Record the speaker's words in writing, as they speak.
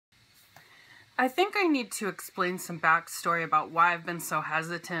I think I need to explain some backstory about why I've been so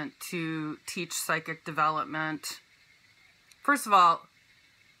hesitant to teach psychic development. First of all,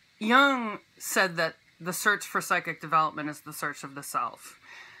 Jung said that the search for psychic development is the search of the self.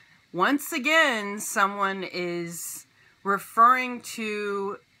 Once again, someone is referring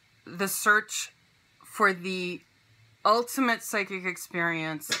to the search for the ultimate psychic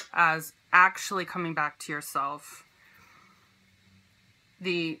experience as actually coming back to yourself.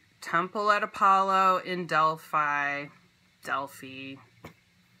 The temple at Apollo in Delphi,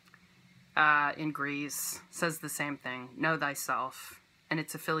 in Greece, says the same thing. Know thyself. And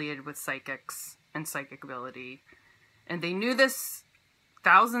it's affiliated with psychics and psychic ability. And they knew this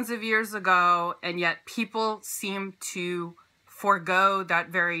thousands of years ago, and yet people seem to forego that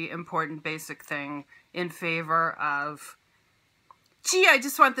very important basic thing in favor of, gee, I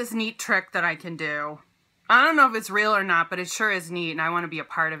just want this neat trick that I can do. I don't know if it's real or not, but it sure is neat, and I want to be a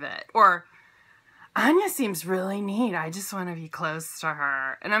part of it. Or, Anya seems really neat. I just want to be close to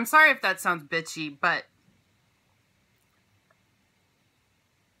her. And I'm sorry if that sounds bitchy, but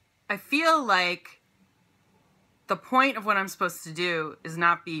I feel like the point of what I'm supposed to do is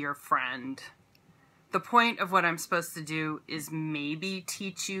not be your friend. The point of what I'm supposed to do is maybe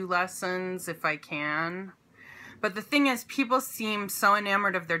teach you lessons if I can. But the thing is, people seem so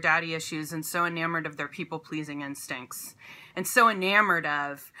enamored of their daddy issues and so enamored of their people-pleasing instincts. And so enamored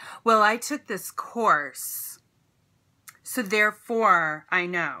of, well, I took this course, so therefore I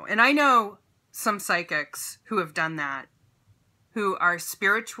know. And I know some psychics who have done that, who are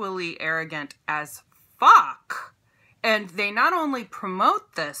spiritually arrogant as fuck. And they not only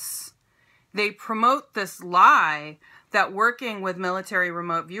promote this, they promote this lie that working with military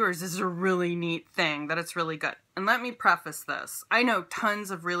remote viewers is a really neat thing, that it's really good. And let me preface this. I know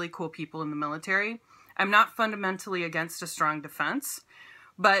tons of really cool people in the military. I'm not fundamentally against a strong defense,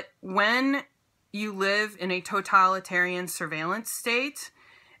 but when you live in a totalitarian surveillance state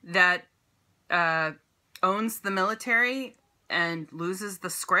that owns the military and loses the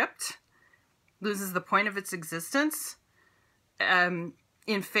script, loses the point of its existence,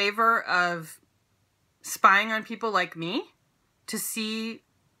 in favor of spying on people like me to see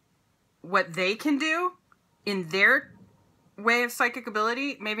what they can do in their way of psychic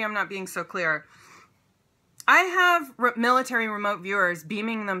ability. Maybe I'm not being so clear. I have military remote viewers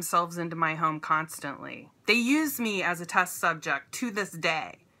beaming themselves into my home constantly. They use me as a test subject to this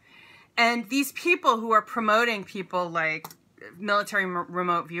day. And these people who are promoting people like military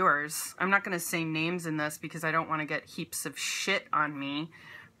remote viewers, I'm not going to say names in this because I don't want to get heaps of shit on me,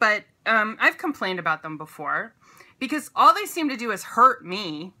 but I've complained about them before because all they seem to do is hurt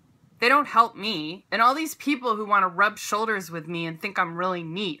me. They don't help me. And all these people who want to rub shoulders with me and think I'm really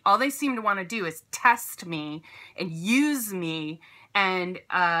neat, all they seem to want to do is test me and use me and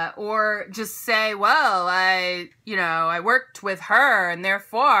or just say, well, I worked with her and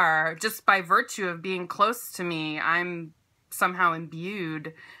therefore just by virtue of being close to me, I'm somehow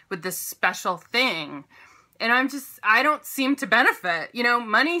imbued with this special thing. And I don't seem to benefit. You know,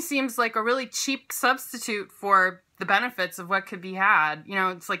 money seems like a really cheap substitute for the benefits of what could be had. You know,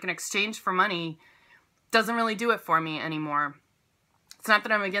 it's like an exchange for money. Doesn't really do it for me anymore. It's not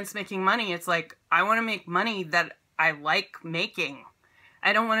that I'm against making money. It's like, I want to make money that I like making.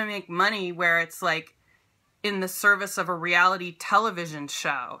 I don't want to make money where it's like in the service of a reality television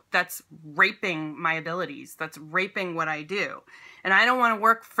show that's raping my abilities, that's raping what I do. And I don't want to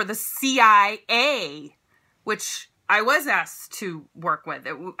work for the CIA, which I was asked to work with.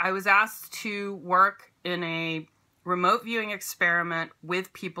 I was asked to work in a remote viewing experiment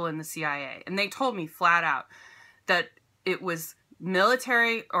with people in the CIA. And they told me flat out that it was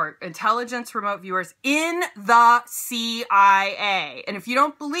military or intelligence remote viewers in the CIA. And if you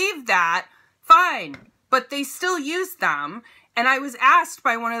don't believe that, fine. But they still use them. And I was asked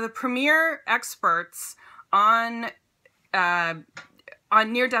by one of the premier experts on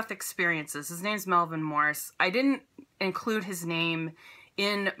near-death experiences. His name's Melvin Morse. I didn't include his name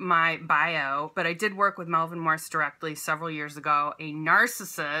in my bio, but I did work with Melvin Morse directly several years ago. A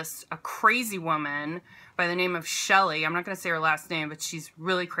narcissist, a crazy woman by the name of Shelley. I'm not going to say her last name, but she's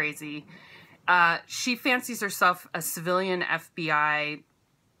really crazy. She fancies herself a civilian FBI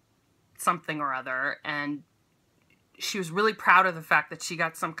something or other, and she was really proud of the fact that she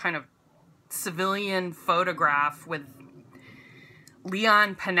got some kind of civilian photograph with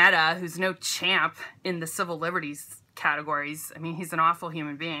Leon Panetta, who's no champ in the civil liberties categories. I mean, he's an awful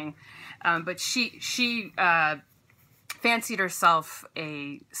human being. But she fancied herself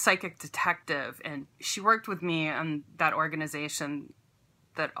a psychic detective, and she worked with me on that organization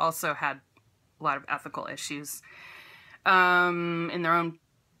that also had a lot of ethical issues in their own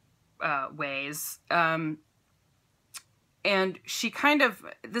ways. And she kind of,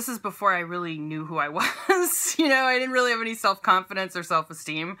 this is before I really knew who I was. You know, I didn't really have any self-confidence or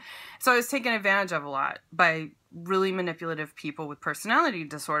self-esteem. So I was taken advantage of a lot by really manipulative people with personality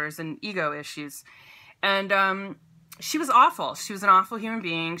disorders and ego issues. And she was awful. She was an awful human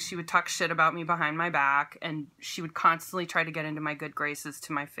being. She would talk shit about me behind my back, and she would constantly try to get into my good graces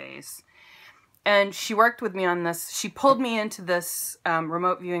to my face. And she worked with me on this. She pulled me into this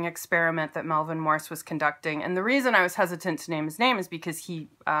remote viewing experiment that Melvin Morse was conducting. And the reason I was hesitant to name his name is because he,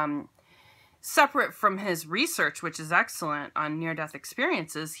 separate from his research, which is excellent on near-death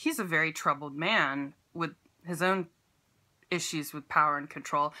experiences, he's a very troubled man with his own issues with power and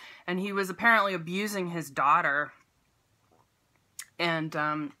control. And he was apparently abusing his daughter and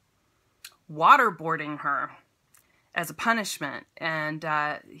waterboarding her as a punishment. And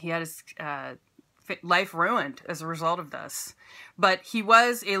he had his life ruined as a result of this. But he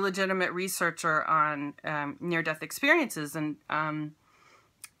was a legitimate researcher on near-death experiences. And,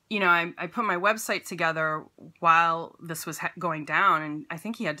 you know, I put my website together while this was going down, and I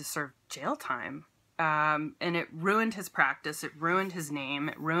think he had to serve jail time. And it ruined his practice. It ruined his name.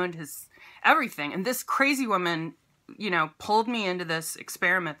 It ruined his everything. And this crazy woman, you know, pulled me into this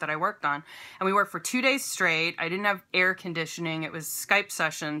experiment that I worked on. And we worked for 2 days straight. I didn't have air conditioning. It was Skype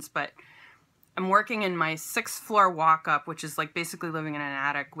sessions, but I'm working in my 6th floor walk-up, which is like basically living in an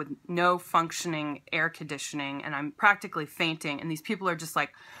attic with no functioning air conditioning, and I'm practically fainting, and these people are just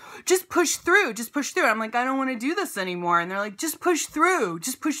like, just push through, just push through. And I'm like, I don't want to do this anymore. And they're like, just push through,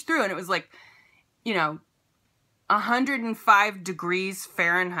 just push through. And it was like, you know, 105 degrees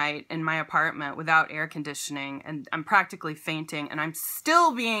Fahrenheit in my apartment without air conditioning, and I'm practically fainting, and I was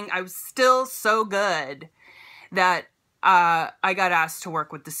still so good that I got asked to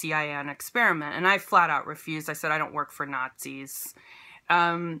work with the CIA on an experiment, and I flat out refused. I said, I don't work for Nazis.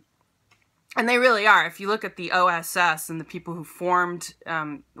 And they really are. If you look at the OSS and the people who formed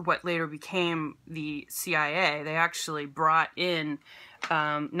what later became the CIA, they actually brought in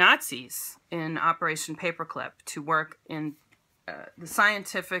Nazis in Operation Paperclip to work in the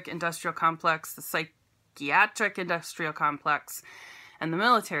scientific industrial complex, the psychiatric industrial complex, and the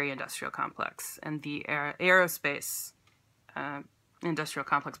military industrial complex, and the aerospace industrial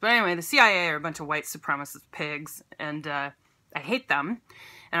complex. But anyway, the CIA are a bunch of white supremacist pigs, and I hate them,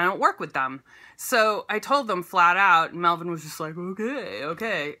 and I don't work with them. So I told them flat out, and Melvin was just like,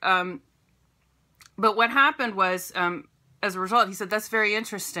 okay. But what happened was, as a result, he said, that's very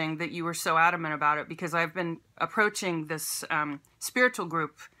interesting that you were so adamant about it, because I've been approaching this spiritual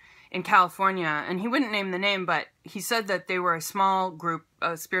group in California, and he wouldn't name the name, but he said that they were a small group,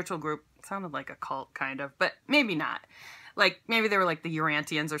 a spiritual group. It sounded like a cult, kind of, but maybe not. Like, maybe they were like the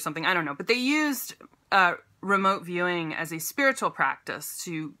Urantians or something, I don't know. But they used remote viewing as a spiritual practice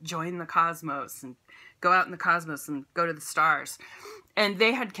to join the cosmos and go out in the cosmos and go to the stars. And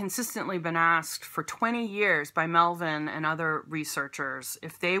they had consistently been asked for 20 years by Melvin and other researchers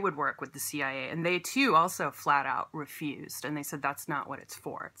if they would work with the CIA. And they, too, also flat out refused. And they said, that's not what it's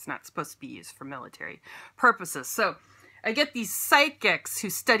for. It's not supposed to be used for military purposes. So I get these psychics who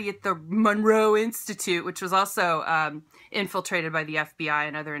study at the Monroe Institute, which was also infiltrated by the FBI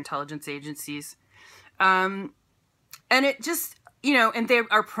and other intelligence agencies. And it just, you know, and they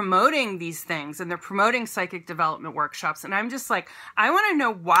are promoting these things, and they're promoting psychic development workshops. And I'm just like, I want to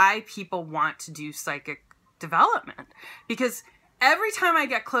know why people want to do psychic development. Because every time I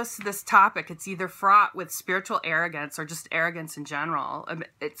get close to this topic, it's either fraught with spiritual arrogance or just arrogance in general.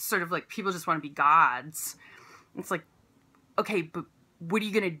 It's sort of like people just want to be gods. It's like, okay, but what are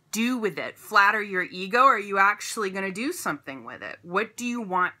you going to do with it? Flatter your ego, or are you actually going to do something with it? What do you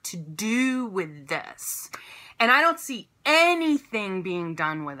want to do with this? And I don't see anything being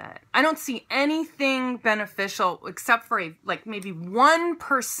done with it. I don't see anything beneficial except for like maybe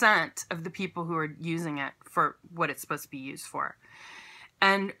 1% of the people who are using it for what it's supposed to be used for.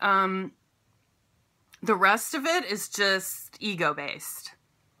 And the rest of it is just ego-based,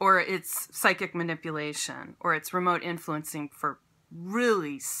 or it's psychic manipulation, or it's remote influencing for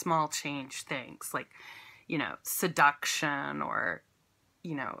really small change things like, you know, seduction, or,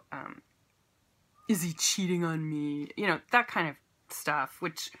 you know, is he cheating on me? You know, that kind of stuff,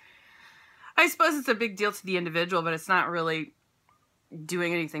 which I suppose it's a big deal to the individual, but it's not really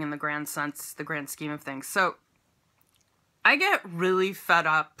doing anything in the grand sense, the grand scheme of things. So I get really fed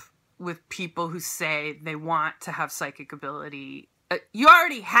up with people who say they want to have psychic ability. You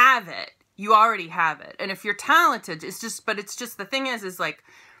already have it. You already have it. And if you're talented, it's just the thing is like,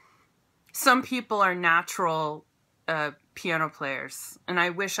 some people are natural piano players, and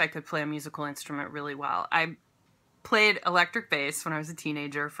I wish I could play a musical instrument really well. I played electric bass when I was a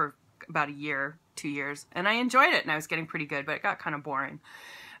teenager for about a year, 2 years, and I enjoyed it, and I was getting pretty good, but it got kind of boring.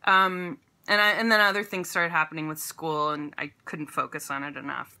 And then other things started happening with school, and I couldn't focus on it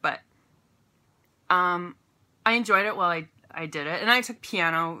enough. But I enjoyed it while I did it, and I took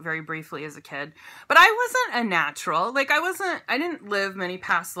piano very briefly as a kid. But I wasn't a natural. Like, I didn't live many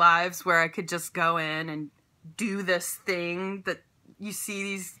past lives where I could just go in and do this thing that you see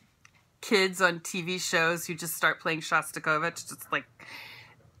these kids on TV shows who just start playing Shostakovich, just like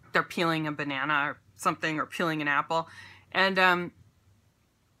they're peeling a banana or something, or peeling an apple. And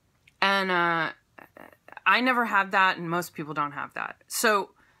I never had that, and most people don't have that.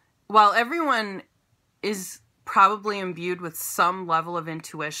 So while everyone is probably imbued with some level of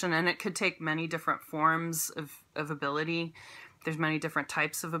intuition, and it could take many different forms of ability, there's many different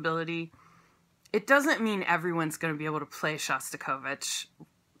types of ability, it doesn't mean everyone's going to be able to play Shostakovich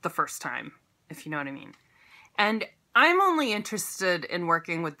the first time, if you know what I mean. And I'm only interested in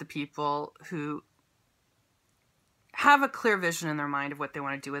working with the people who have a clear vision in their mind of what they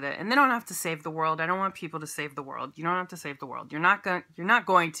want to do with it, and they don't have to save the world. I don't want people to save the world. You don't have to save the world. You're not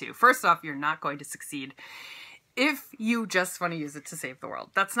going to. First off, you're not going to succeed if you just want to use it to save the world.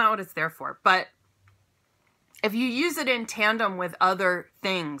 That's not what it's there for. But if you use it in tandem with other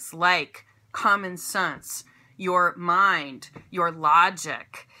things like common sense, your mind, your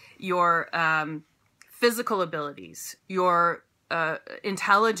logic, your physical abilities, your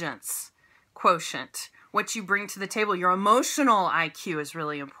intelligence quotient, what you bring to the table, your emotional IQ is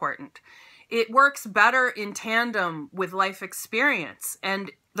really important. It works better in tandem with life experience.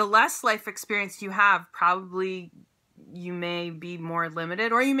 And the less life experience you have, probably you may be more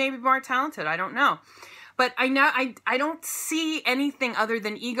limited, or you may be more talented. I don't know. But I don't see anything other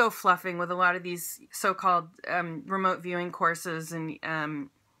than ego fluffing with a lot of these so-called remote viewing courses and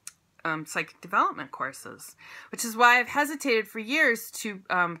psychic development courses, which is why I've hesitated for years to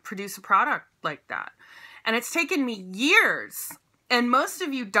produce a product like that. And it's taken me years. And most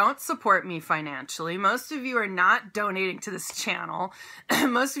of you don't support me financially. Most of you are not donating to this channel.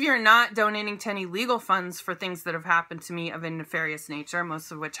 Most of you are not donating to any legal funds for things that have happened to me of a nefarious nature,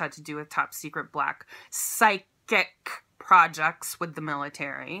 most of which had to do with top secret black psychic projects with the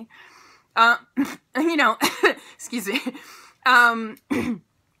military. Excuse me.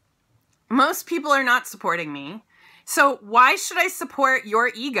 Most people are not supporting me. So why should I support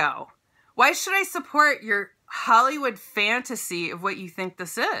your ego? Why should I support your Hollywood fantasy of what you think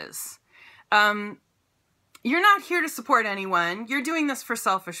this is? You're not here to support anyone. You're doing this for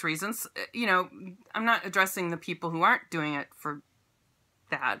selfish reasons. I'm not addressing the people who aren't doing it for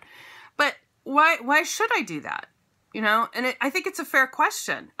that. But why should I do that? And I think it's a fair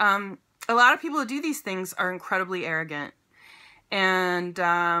question. A lot of people who do these things are incredibly arrogant. And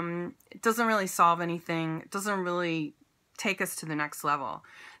it doesn't really solve anything. It doesn't really take us to the next level.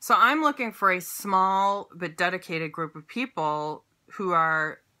 So I'm looking for a small but dedicated group of people who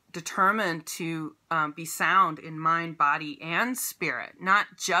are determined to be sound in mind, body, and spirit, not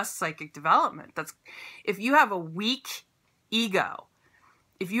just psychic development. If you have a weak ego,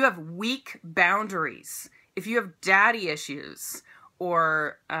 if you have weak boundaries, if you have daddy issues,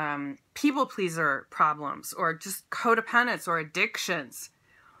 or people pleaser problems, or just codependence or addictions,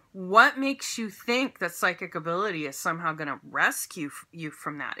 what makes you think that psychic ability is somehow going to rescue you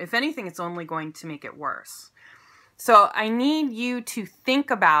from that? If anything, it's only going to make it worse. So I need you to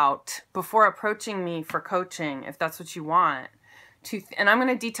think about, before approaching me for coaching, if that's what you want, and I'm going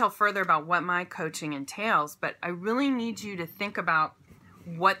to detail further about what my coaching entails, but I really need you to think about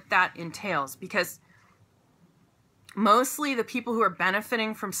what that entails, because mostly the people who are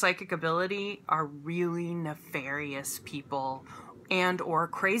benefiting from psychic ability are really nefarious people and or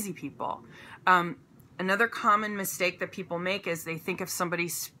crazy people. Another common mistake that people make is they think if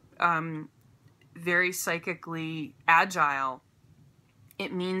somebody's very psychically agile,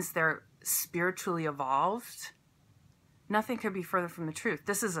 it means they're spiritually evolved. Nothing could be further from the truth.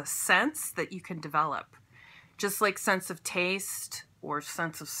 This is a sense that you can develop. Just like sense of taste or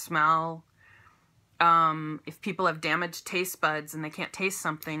sense of smell. If people have damaged taste buds and they can't taste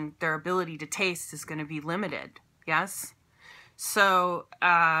something, their ability to taste is going to be limited. Yes? So,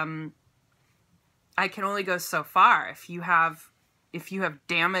 I can only go so far. If you have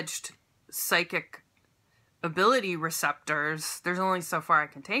damaged psychic ability receptors, there's only so far I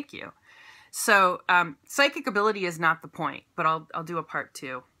can take you. So, psychic ability is not the point, but I'll do a part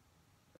 2.